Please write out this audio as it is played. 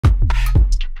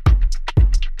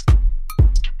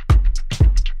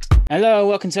Hello,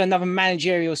 welcome to another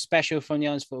managerial special from the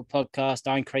Honest Football Podcast.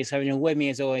 I'm Chris Hogan, and with me,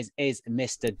 as always, is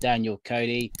Mr. Daniel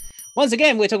Cody. Once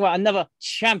again, we're talking about another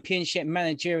championship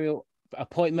managerial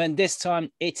appointment. This time,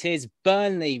 it is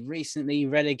Burnley, recently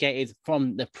relegated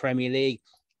from the Premier League.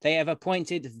 They have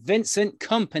appointed Vincent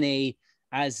Kompany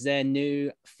as their new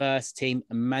first team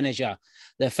manager.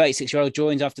 The 36-year-old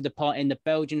joins after departing the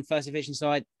Belgian First Division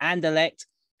side, Anderlecht,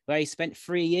 where he spent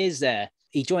 3 years there.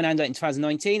 He joined Anderlecht in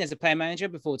 2019 as a player manager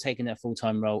before taking a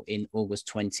full-time role in August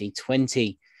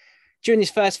 2020. During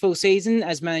his first full season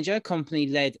as manager,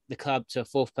 Kompany led the club to a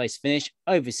fourth-place finish,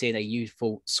 overseeing a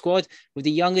youthful squad with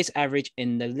the youngest average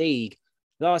in the league.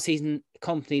 Last season,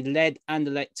 Kompany led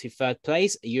Anderlecht to third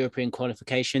place, a European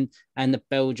qualification, and the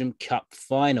Belgium Cup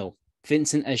final.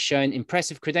 Vincent has shown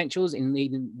impressive credentials in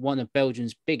leading one of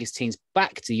Belgium's biggest teams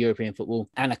back to European football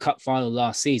and a cup final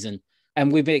last season. And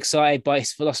we've been excited by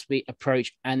his philosophy,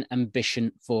 approach, and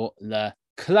ambition for the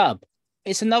club.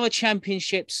 It's another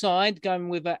championship side going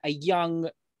with a young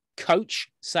coach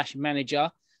 / manager,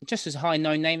 just as high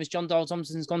known name as John Dale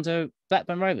Thompson's gone to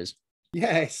Blackburn Rovers.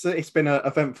 Yeah, it's been an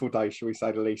eventful day, shall we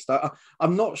say the least.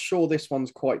 I'm not sure this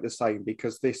one's quite the same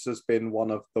because this has been one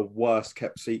of the worst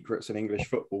kept secrets in English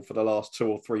football for the last 2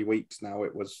 or 3 weeks now.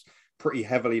 It was pretty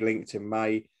heavily linked in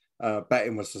May.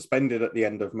 Betting was suspended at the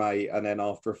end of May, and then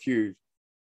after a few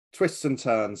twists and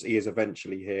turns, he is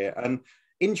eventually here. And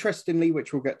interestingly,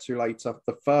 which we'll get to later,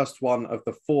 the first one of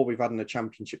the 4 we've had in the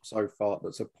championship so far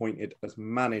that's appointed as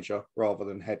manager rather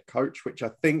than head coach, which I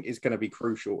think is going to be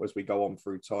crucial as we go on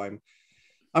through time.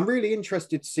 I'm really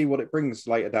interested to see what it brings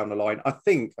later down the line. I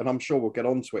think, and I'm sure we'll get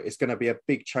onto it, it's going to be a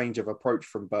big change of approach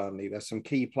from Burnley. There's some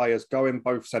key players going,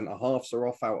 both centre-halves are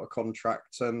off out of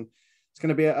contract, and it's going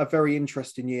to be a very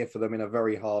interesting year for them in a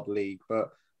very hard league. But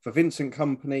for Vincent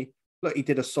Kompany, look, he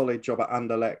did a solid job at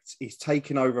Anderlecht. He's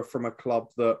taken over from a club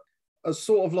that has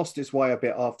sort of lost its way a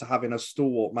bit after having a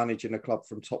stalwart managing a club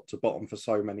from top to bottom for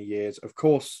so many years. Of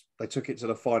course, they took it to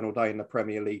the final day in the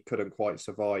Premier League, couldn't quite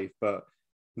survive, but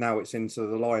now it's into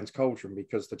the Lions' cauldron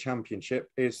because the championship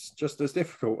is just as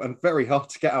difficult and very hard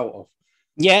to get out of.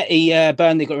 Yeah,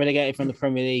 Burnley got relegated from the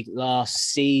Premier League last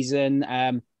season.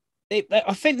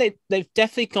 I think they've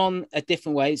definitely gone a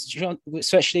different way,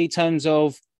 especially in terms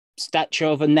of stature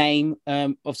of a name.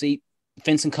 Obviously,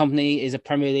 Vincent Kompany is a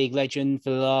Premier League legend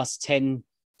for the last 10,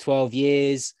 12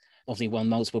 years. Obviously, won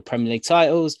multiple Premier League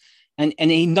titles. And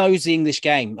he knows the English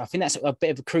game. I think that's a bit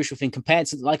of a crucial thing compared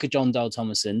to like a John Dale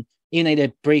Thompson, even though he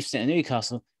did a brief stint at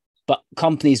Newcastle. But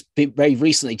Kompany's very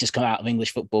recently just come out of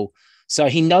English football. So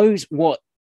he knows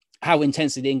how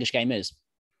intensely the English game is.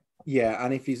 Yeah,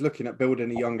 and if he's looking at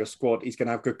building a younger squad, he's going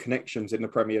to have good connections in the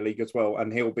Premier League as well.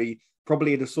 And he'll be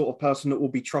probably the sort of person that will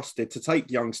be trusted to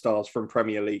take young stars from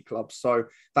Premier League clubs. So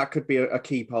that could be a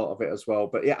key part of it as well.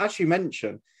 But yeah, as you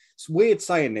mentioned, it's weird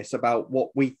saying this about what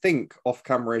we think off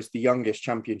camera is the youngest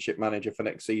championship manager for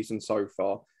next season so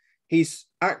far. He's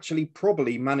actually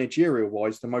probably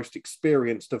managerial-wise the most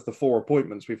experienced of the 4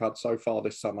 appointments we've had so far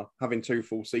this summer, having 2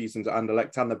 full seasons at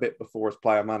Anderlecht and a bit before as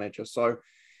player manager. So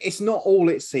it's not all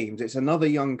it seems. It's another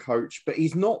young coach, but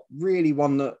he's not really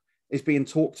one that is being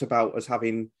talked about as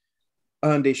having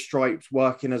earned his stripes,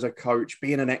 working as a coach,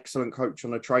 being an excellent coach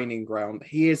on a training ground.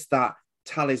 He is that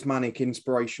talismanic,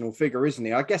 inspirational figure, isn't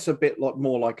he? I guess a bit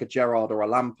more like a Gerrard or a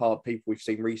Lampard, people we've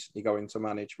seen recently go into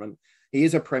management. He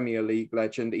is a Premier League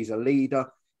legend. He's a leader.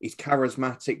 He's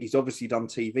charismatic. He's obviously done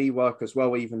TV work as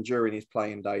well, even during his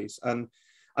playing days. And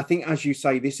I think, as you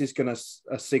say, this is going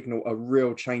to signal a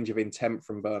real change of intent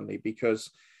from Burnley, because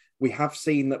we have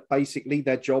seen that basically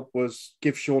their job was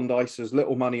give Sean Dyche as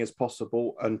little money as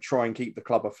possible and try and keep the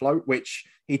club afloat, which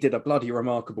he did a bloody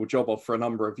remarkable job of for a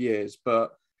number of years.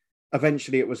 But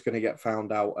eventually it was going to get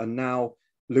found out. And now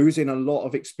losing a lot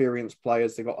of experienced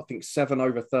players, they've got, I think, 7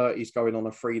 over 30s going on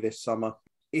a free this summer.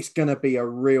 It's going to be a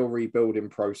real rebuilding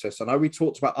process. I know we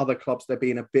talked about other clubs, there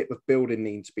being a bit of building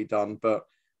need to be done, but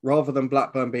rather than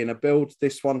Blackburn being a build,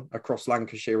 this one across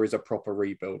Lancashire is a proper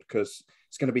rebuild, because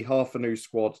it's going to be half a new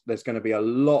squad. There's going to be a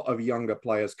lot of younger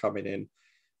players coming in.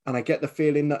 And I get the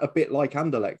feeling that a bit like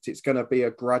Anderlecht, it's going to be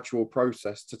a gradual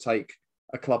process to take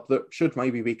a club that should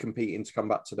maybe be competing to come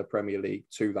back to the Premier League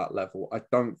to that level. I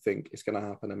don't think it's going to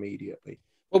happen immediately.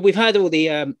 Well, we've had all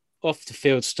the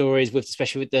off-the-field stories,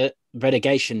 especially with the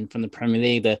relegation from the Premier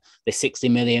League, the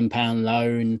 £60 million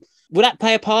loan. Will that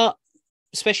play a part,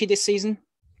 especially this season?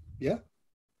 Yeah.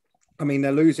 I mean,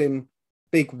 they're losing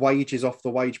big wages off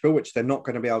the wage bill, which they're not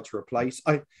going to be able to replace.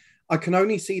 I can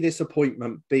only see this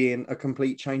appointment being a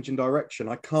complete change in direction.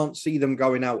 I can't see them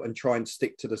going out and trying to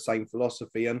stick to the same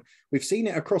philosophy. And we've seen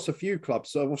it across a few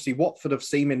clubs. So obviously Watford have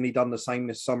seemingly done the same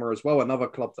this summer as well. Another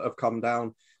club that have come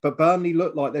down But Burnley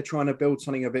look like they're trying to build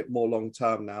something a bit more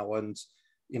long-term now. And,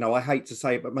 you know, I hate to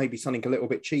say it, but maybe something a little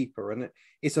bit cheaper. And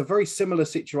it's a very similar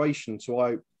situation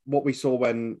to what we saw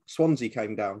when Swansea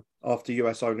came down after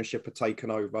US ownership had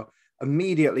taken over.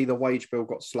 Immediately, the wage bill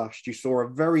got slashed. You saw a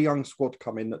very young squad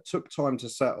come in that took time to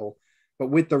settle. But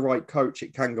with the right coach,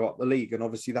 it can go up the league. And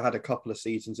obviously, they had a couple of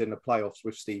seasons in the playoffs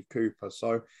with Steve Cooper.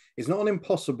 So it's not an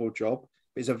impossible job.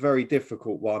 It's a very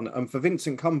difficult one. And for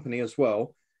Vincent Kompany as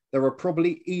well, there are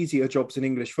probably easier jobs in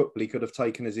English football he could have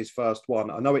taken as his first one.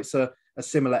 I know it's a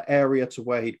similar area to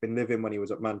where he'd been living when he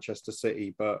was at Manchester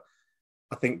City, but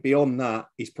I think beyond that,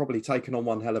 he's probably taken on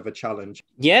one hell of a challenge.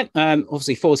 Yeah,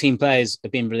 obviously 14 players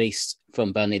have been released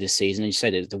from Burnley this season. And you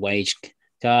said it, the wage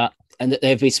cut. And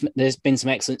there's been some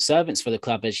excellent servants for the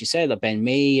club, as you said, like Ben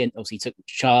Mee, and obviously took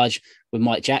charge with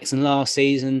Mike Jackson last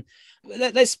season.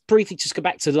 Let's briefly just go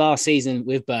back to last season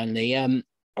with Burnley.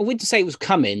 I wouldn't say it was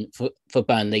coming for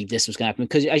Burnley, this was going to happen,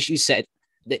 because as you said,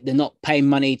 they're not paying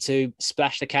money to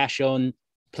splash the cash on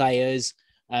players.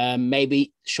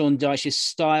 Maybe Sean Dyche's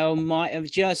style might have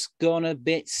just gone a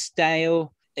bit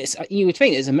stale. You would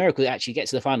think it's a miracle to actually get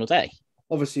to the final day.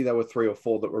 Obviously, there were 3 or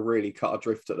 4 that were really cut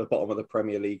adrift at the bottom of the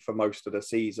Premier League for most of the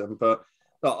season. But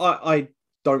I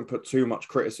don't put too much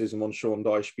criticism on Sean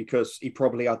Dyche because he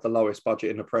probably had the lowest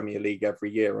budget in the Premier League every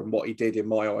year. And what he did, in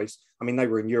my eyes, I mean, they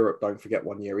were in Europe, don't forget,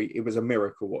 one year. It was a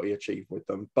miracle what he achieved with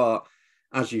them. But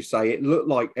as you say, it looked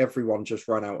like everyone just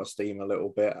ran out of steam a little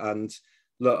bit. And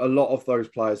look, a lot of those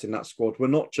players in that squad were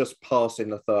not just passing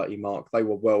the 30 mark, they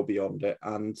were well beyond it.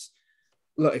 And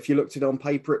look, if you looked at it on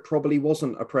paper, it probably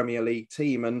wasn't a Premier League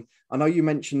team. And I know you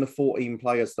mentioned the 14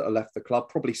 players that have left the club,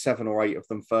 probably 7 or 8 of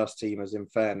them first teamers in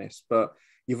fairness. But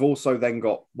you've also then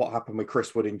got what happened with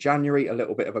Chris Wood in January, a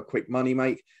little bit of a quick money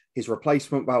make. His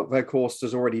replacement, Wout Weghorst,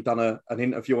 has already done an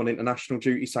interview on international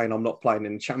duty saying, I'm not playing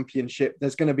in the Championship.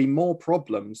 There's going to be more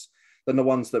problems than the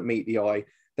ones that meet the eye.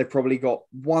 They've probably got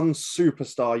one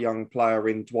superstar young player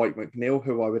in Dwight McNeil,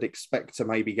 who I would expect to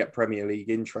maybe get Premier League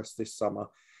interest this summer.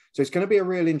 So it's going to be a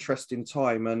real interesting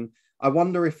time. And I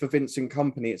wonder if for Vincent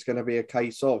Kompany, it's going to be a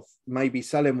case of maybe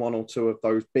selling 1 or 2 of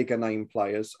those bigger name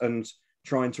players and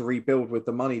trying to rebuild with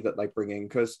the money that they bring in,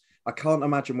 because I can't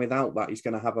imagine without that he's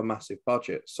going to have a massive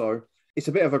budget. So it's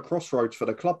a bit of a crossroads for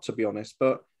the club, to be honest.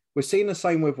 But we're seeing the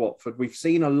same with Watford. We've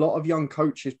seen a lot of young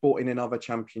coaches brought in other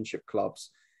Championship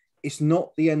clubs. It's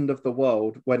not the end of the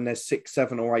world when there's 6,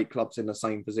 7 or 8 clubs in the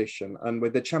same position. And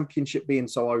with the Championship being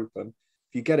so open,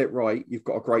 if you get it right, you've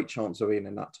got a great chance of being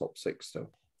in that top 6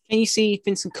 still. Can you see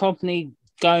Vincent Kompany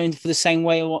going for the same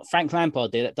way of what Frank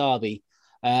Lampard did at Derby?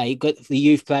 He got the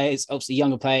youth players, obviously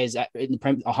younger players in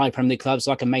the high Premier League clubs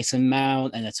like a Mason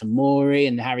Mount and a Tamori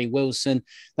and Harry Wilson.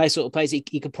 Those sort of players, he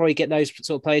could probably get those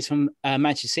sort of players from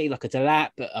Manchester City, like a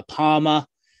Delap, a Palmer,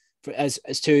 as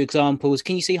 2 examples.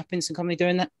 Can you see Vincent Kompany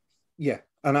doing that? Yeah,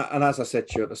 and as I said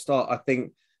to you at the start, I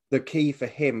think the key for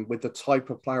him with the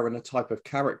type of player and the type of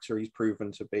character he's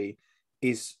proven to be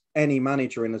is any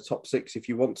manager in the top 6. If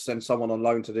you want to send someone on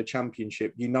loan to the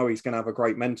Championship, you know he's going to have a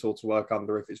great mentor to work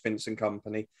under if it's Vincent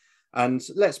Kompany. And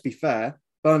let's be fair,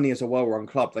 Burnley is a well-run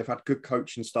club. They've had good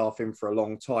coaching staff in for a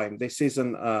long time. This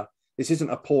isn't a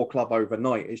poor club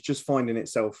overnight. It's just finding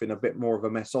itself in a bit more of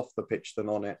a mess off the pitch than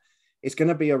on it. It's going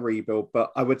to be a rebuild,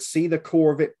 but I would see the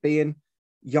core of it being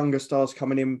younger stars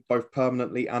coming in both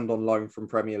permanently and on loan from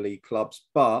Premier League clubs.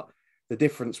 But the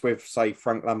difference with, say,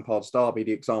 Frank Lampard's Derby,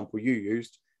 the example you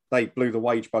used, they blew the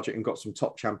wage budget and got some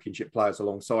top Championship players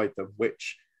alongside them,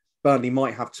 which Burnley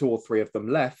might have 2 or 3 of them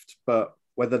left, but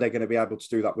whether they're going to be able to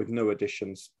do that with new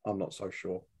additions, I'm not so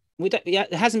sure.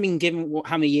 It hasn't been given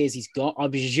how many years he's got. I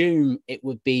presume it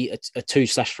would be a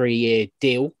 2/3 year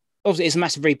deal. Obviously, it's a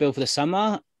massive rebuild for the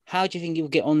summer. How do you think he'll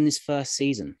get on this first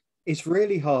season? It's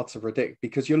really hard to predict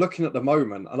because you're looking at the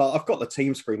moment, and I've got the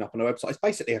team screen up on the website. It's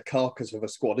basically a carcass of a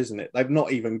squad, isn't it? They've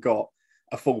not even got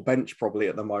a full bench probably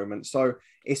at the moment. So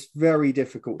it's very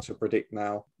difficult to predict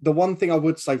now. The one thing I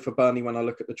would say for Burnley when I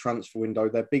look at the transfer window,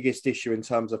 their biggest issue in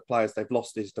terms of players they've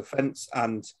lost is defence.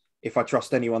 And if I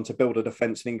trust anyone to build a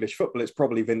defence in English football, it's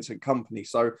probably Vincent Kompany.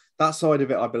 So that side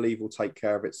of it, I believe, will take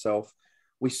care of itself.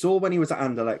 We saw when he was at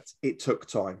Anderlecht, it took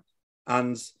time.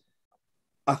 And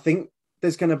I think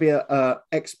there's going to be a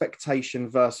expectation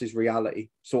versus reality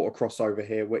sort of crossover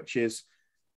here, which is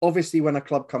obviously when a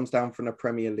club comes down from the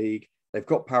Premier League, they've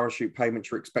got parachute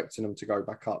payments, you're expecting them to go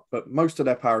back up. But most of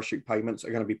their parachute payments are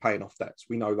going to be paying off debts.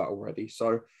 We know that already.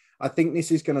 So I think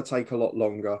this is going to take a lot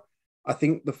longer. I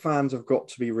think the fans have got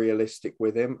to be realistic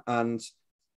with him. And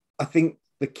I think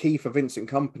the key for Vincent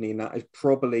Kompany in that is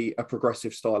probably a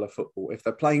progressive style of football. If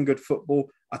they're playing good football,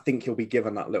 I think he'll be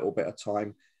given that little bit of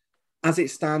time. As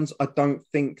it stands, I don't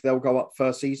think they'll go up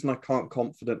first season. I can't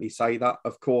confidently say that.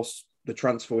 Of course, the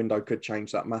transfer window could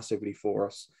change that massively for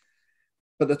us.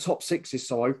 But the top six is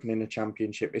so open in the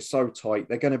Championship. It's so tight.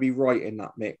 They're going to be right in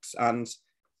that mix. And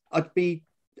I'd be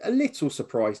a little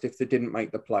surprised if they didn't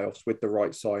make the playoffs with the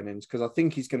right signings, because I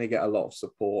think he's going to get a lot of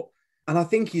support. And I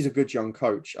think he's a good young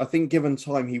coach. I think given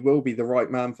time, he will be the right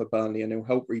man for Burnley and he'll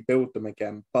help rebuild them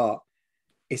again. But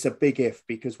it's a big if,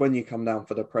 because when you come down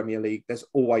for the Premier League, there's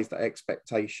always that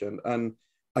expectation. And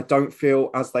I don't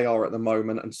feel, as they are at the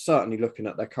moment, and certainly looking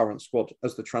at their current squad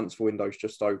as the transfer window's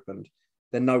just opened,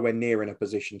 they're nowhere near in a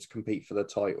position to compete for the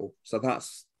title. So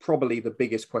that's probably the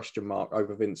biggest question mark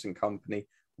over Vincent Kompany.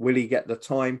 Will he get the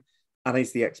time? And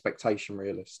is the expectation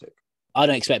realistic? I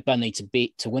don't expect Burnley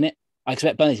to win it. I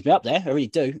expect Burnley to be up there. I really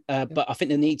do. But I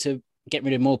think they need to get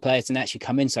rid of more players than actually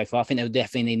come in so far. I think they'll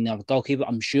definitely need another goalkeeper.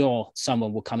 I'm sure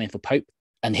someone will come in for Pope,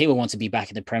 and he will want to be back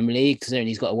in the Premier League, considering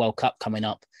he's got a World Cup coming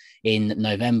up in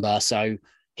November. So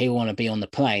he'll want to be on the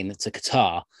plane to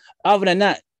Qatar. Other than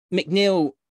that,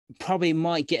 McNeil probably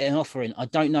might get an offer in. I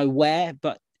don't know where,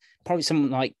 but probably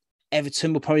someone like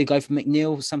Everton will probably go for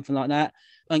McNeil or something like that.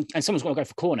 And someone's got to go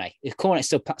for Cornet. If Cornet's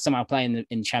still somehow playing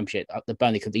in the Championship, the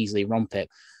Burnley could easily romp it.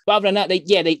 But other than that, they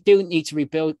do need to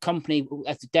rebuild. Kompany will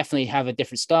have to definitely have a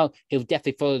different style. He'll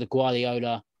definitely follow the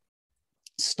Guardiola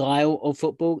style of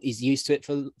football. He's used to it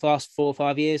for the last 4 or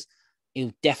 5 years.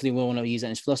 He'll definitely will want to use that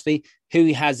in his philosophy. Who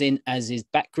he has in as his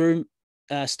backroom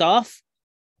staff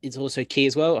is also key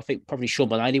as well. I think probably Sean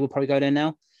Mullally will probably go there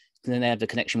now. And then they have the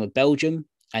connection with Belgium,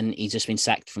 and he's just been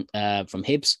sacked from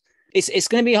Hibs. It's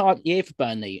going to be a hard year for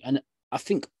Burnley, and I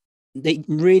think they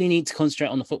really need to concentrate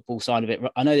on the football side of it.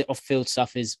 I know the off-field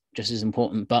stuff is just as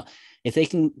important, but if they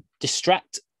can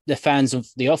distract the fans of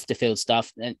the off-the-field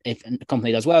stuff, and if the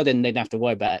company does well, then they don't have to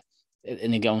worry about it,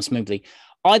 and they go on smoothly.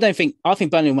 I think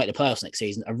Burnley will make the playoffs next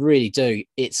season. I really do.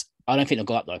 I don't think they'll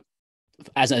go up though.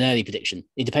 As an early prediction,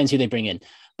 it depends who they bring in,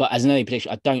 but as an early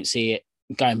prediction, I don't see it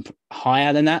going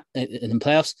higher than that in the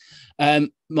playoffs.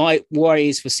 My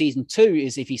worries for season 2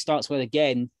 is if he starts well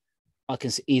again, I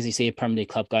can easily see a Premier League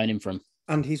club going in for him.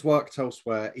 And he's worked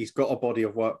elsewhere. He's got a body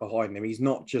of work behind him. He's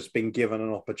not just been given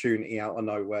an opportunity out of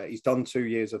nowhere. He's done 2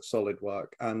 years of solid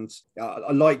work. And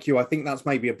like you, I think that's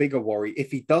maybe a bigger worry.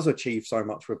 If he does achieve so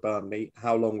much with Burnley,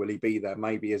 how long will he be there?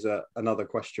 Maybe is another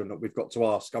question that we've got to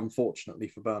ask, unfortunately,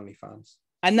 for Burnley fans.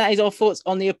 And that is our thoughts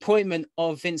on the appointment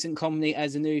of Vincent Kompany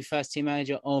as the new first-team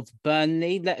manager of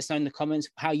Burnley. Let us know in the comments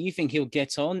how you think he'll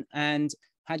get on and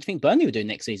how do you think Burnley will do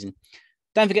next season.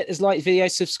 Don't forget to like the video,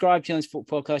 subscribe to the Honest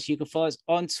Football Podcast. You can follow us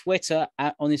on Twitter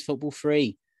at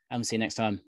HonestFootball3. And we'll see you next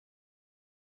time.